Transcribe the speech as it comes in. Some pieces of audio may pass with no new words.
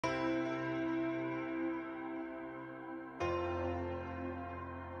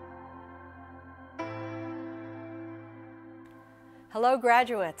Hello,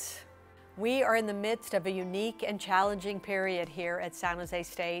 graduates. We are in the midst of a unique and challenging period here at San Jose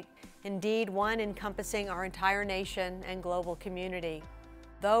State, indeed one encompassing our entire nation and global community.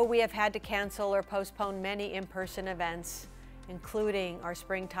 Though we have had to cancel or postpone many in-person events, including our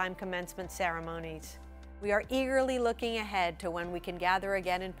springtime commencement ceremonies, we are eagerly looking ahead to when we can gather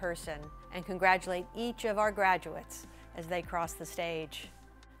again in person and congratulate each of our graduates as they cross the stage.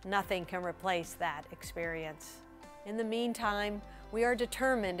 Nothing can replace that experience. In the meantime, we are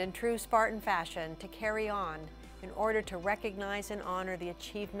determined in true Spartan fashion to carry on in order to recognize and honor the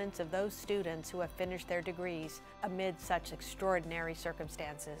achievements of those students who have finished their degrees amid such extraordinary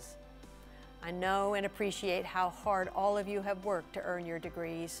circumstances. I know and appreciate how hard all of you have worked to earn your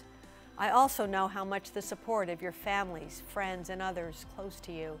degrees. I also know how much the support of your families, friends, and others close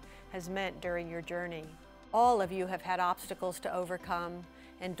to you has meant during your journey. All of you have had obstacles to overcome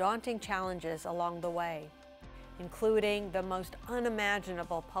and daunting challenges along the way, including the most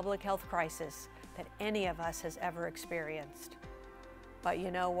unimaginable public health crisis that any of us has ever experienced. But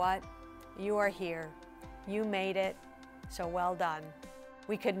you know what? You are here. You made it, so well done.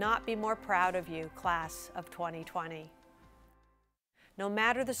 We could not be more proud of you, class of 2020. No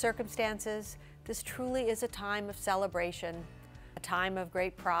matter the circumstances, this truly is a time of celebration, a time of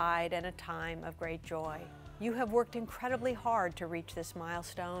great pride, and a time of great joy. You have worked incredibly hard to reach this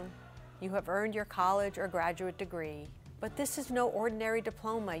milestone. You have earned your college or graduate degree, but this is no ordinary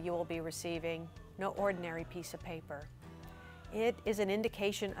diploma you will be receiving, no ordinary piece of paper. It is an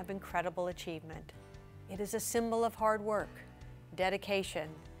indication of incredible achievement. It is a symbol of hard work, dedication,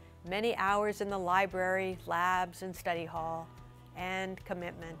 many hours in the library, labs, and study hall, and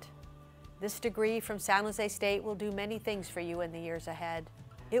commitment. This degree from San Jose State will do many things for you in the years ahead.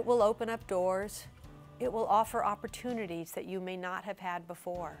 It will open up doors. It will offer opportunities that you may not have had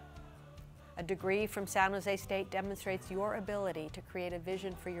before. A degree from San Jose State demonstrates your ability to create a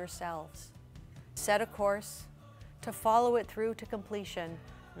vision for yourselves, set a course, to follow it through to completion,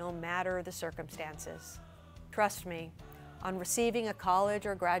 no matter the circumstances. Trust me, on receiving a college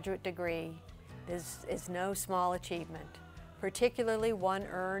or graduate degree is no small achievement, particularly one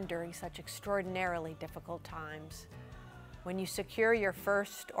earned during such extraordinarily difficult times. When you secure your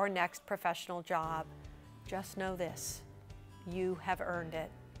first or next professional job, just know this: you have earned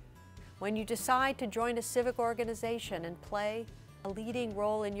it. When you decide to join a civic organization and play a leading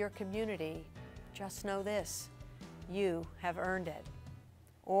role in your community, just know this: you have earned it.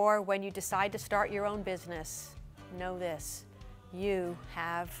 Or when you decide to start your own business, know this: you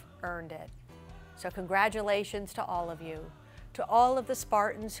have earned it. So congratulations to all of you, to all of the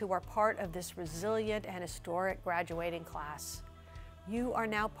Spartans who are part of this resilient and historic graduating class. You are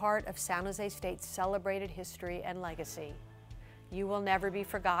now part of San Jose State's celebrated history and legacy. You will never be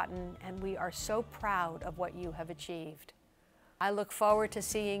forgotten, and we are so proud of what you have achieved. I look forward to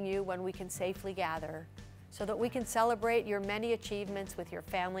seeing you when we can safely gather, so that we can celebrate your many achievements with your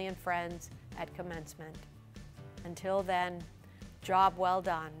family and friends at commencement. Until then, job well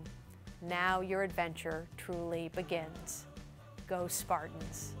done. Now your adventure truly begins. Go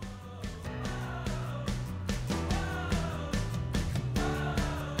Spartans!